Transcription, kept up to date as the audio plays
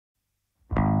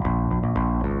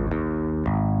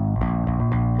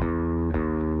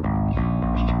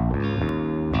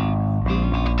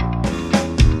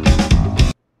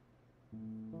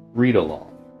Readalong,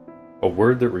 a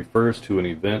word that refers to an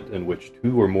event in which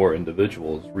two or more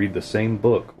individuals read the same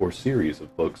book or series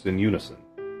of books in unison,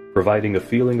 providing a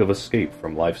feeling of escape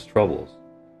from life's troubles,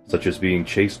 such as being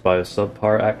chased by a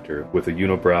subpar actor with a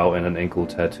unibrow and an ankle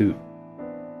tattoo.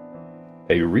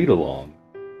 A read-along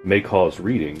may cause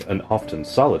reading, an often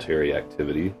solitary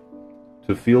activity,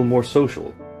 to feel more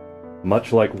social,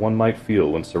 much like one might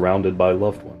feel when surrounded by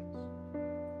loved ones.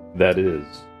 That is,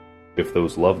 if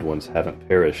those loved ones haven't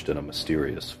perished in a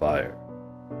mysterious fire.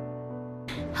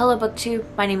 Hello BookTube,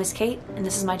 my name is Kate, and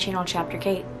this is my channel Chapter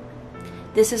Kate.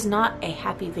 This is not a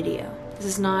happy video. This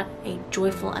is not a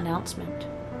joyful announcement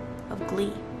of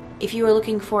glee. If you are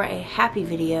looking for a happy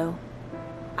video,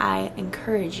 I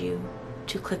encourage you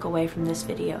to click away from this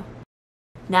video.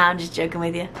 Nah, I'm just joking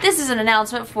with you. This is an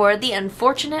announcement for the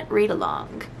Unfortunate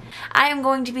Read-Along. I am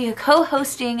going to be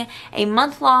co-hosting a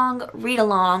month-long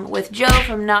read-along with Joe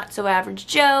from Not So Average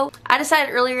Joe. I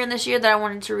decided earlier in this year that I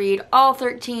wanted to read all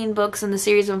 13 books in the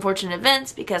series of Unfortunate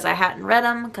Events because I hadn't read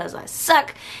them because I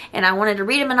suck, and I wanted to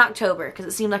read them in October because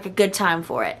it seemed like a good time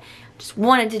for it. Just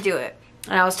wanted to do it.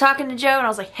 And I was talking to Joe and I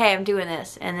was like, hey, I'm doing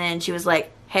this. And then she was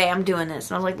like, hey, I'm doing this.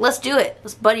 And I was like, let's do it.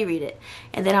 Let's buddy read it.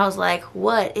 And then I was like,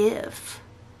 what if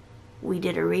we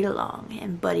did a read-along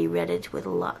and buddy read it with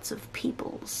lots of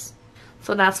peoples?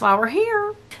 So that's why we're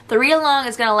here. The read-along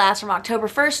is going to last from October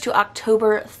 1st to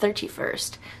October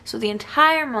 31st. So the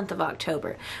entire month of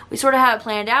October. We sort of have it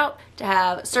planned out to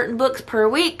have certain books per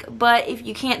week, but if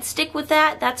you can't stick with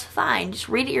that, that's fine. Just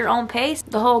read at your own pace.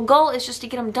 The whole goal is just to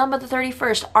get them done by the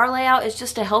 31st. Our layout is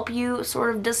just to help you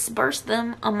sort of disperse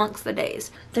them amongst the days.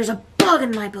 There's a bug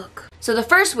in my book. So the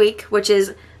first week, which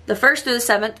is the 1st through the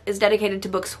 7th, is dedicated to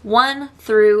books 1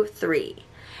 through 3.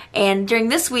 And during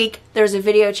this week, there's a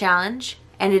video challenge,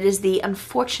 and it is the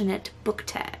Unfortunate Book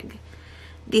Tag.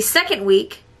 The second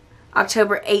week,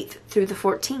 October 8th through the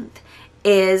 14th,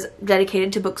 is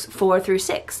dedicated to books 4 through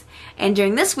 6. And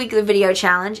during this week, the video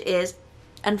challenge is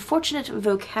Unfortunate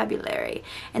Vocabulary.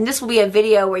 And this will be a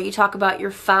video where you talk about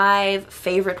your 5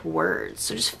 favorite words.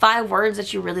 So just 5 words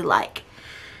that you really like.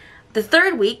 The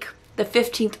third week, the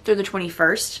 15th through the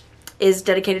 21st, is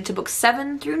dedicated to books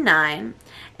 7 through 9.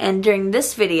 And during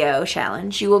this video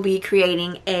challenge, you will be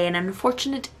creating an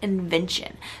unfortunate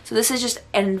invention. So this is just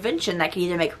an invention that can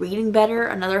either make reading better,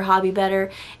 another hobby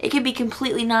better. It could be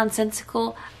completely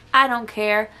nonsensical. I don't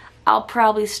care. I'll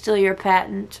probably steal your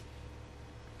patent.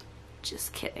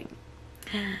 Just kidding.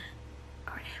 Or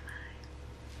am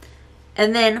I?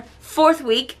 And then fourth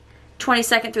week,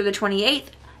 22nd through the 28th,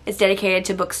 is dedicated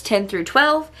to books 10 through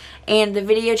 12, and the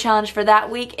video challenge for that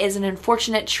week is an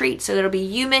unfortunate treat. So it'll be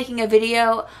you making a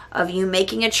video of you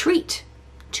making a treat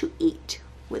to eat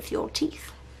with your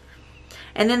teeth.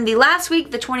 And then the last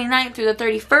week, the 29th through the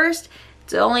 31st,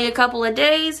 it's only a couple of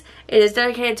days. It is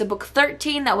dedicated to book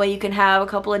 13. That way you can have a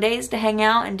couple of days to hang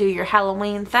out and do your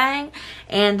Halloween thing.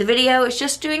 And the video is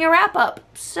just doing a wrap-up.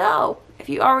 So if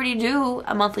you already do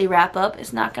a monthly wrap-up,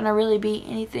 it's not going to really be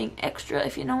anything extra,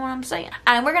 if you know what I'm saying.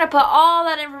 And we're going to put all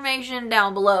that information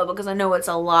down below because I know it's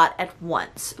a lot at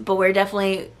once. But we're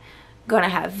definitely going to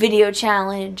have video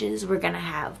challenges. We're going to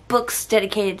have books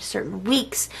dedicated to certain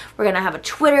weeks. We're going to have a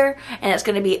Twitter, and it's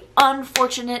going to be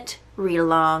Unfortunate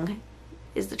Read-Along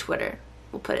is the Twitter.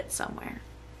 We'll put it somewhere.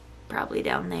 Probably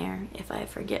down there if I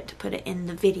forget to put it in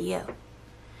the video.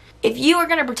 If you are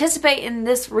going to participate in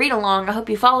this read-along, I hope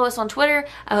you follow us on Twitter.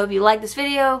 I hope you like this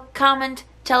video, comment,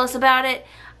 tell us about it.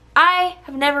 I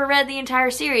have never read the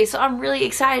entire series, so I'm really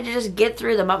excited to just get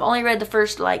through them. I've only read the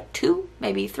first, like, 2,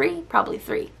 maybe 3, probably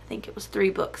 3. I think it was 3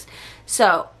 books.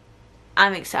 So,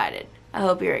 I'm excited. I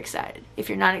hope you're excited. If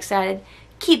you're not excited,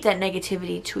 keep that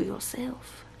negativity to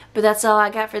yourself. But that's all I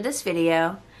got for this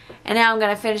video. And now I'm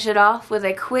going to finish it off with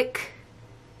a quick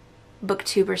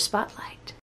booktuber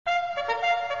spotlight.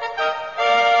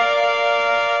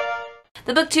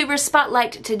 The booktuber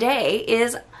spotlight today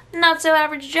is Not So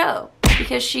Average Joe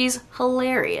because she's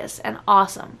hilarious and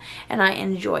awesome and I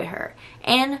enjoy her.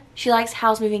 And she likes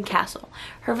House Moving Castle.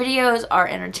 Her videos are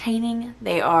entertaining,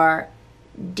 they are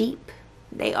deep,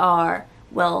 they are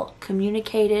well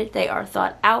communicated, they are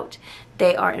thought out,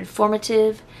 they are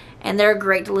informative, and they're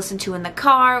great to listen to in the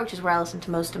car, which is where I listen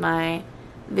to most of my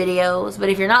videos. But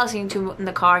if you're not listening to them in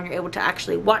the car and you're able to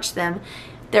actually watch them,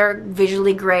 they're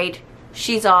visually great.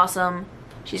 She's awesome.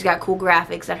 She's got cool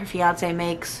graphics that her fiance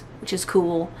makes, which is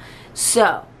cool.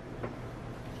 So,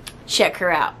 check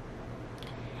her out.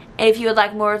 And if you would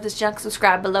like more of this junk,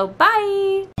 subscribe below.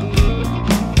 Bye!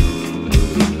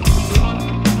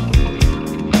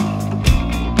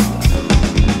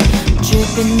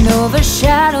 Tripping over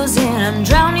shadows and I'm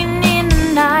drowning in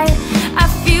the night. I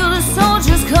feel the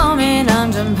soldiers coming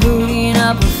under.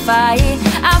 fight.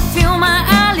 I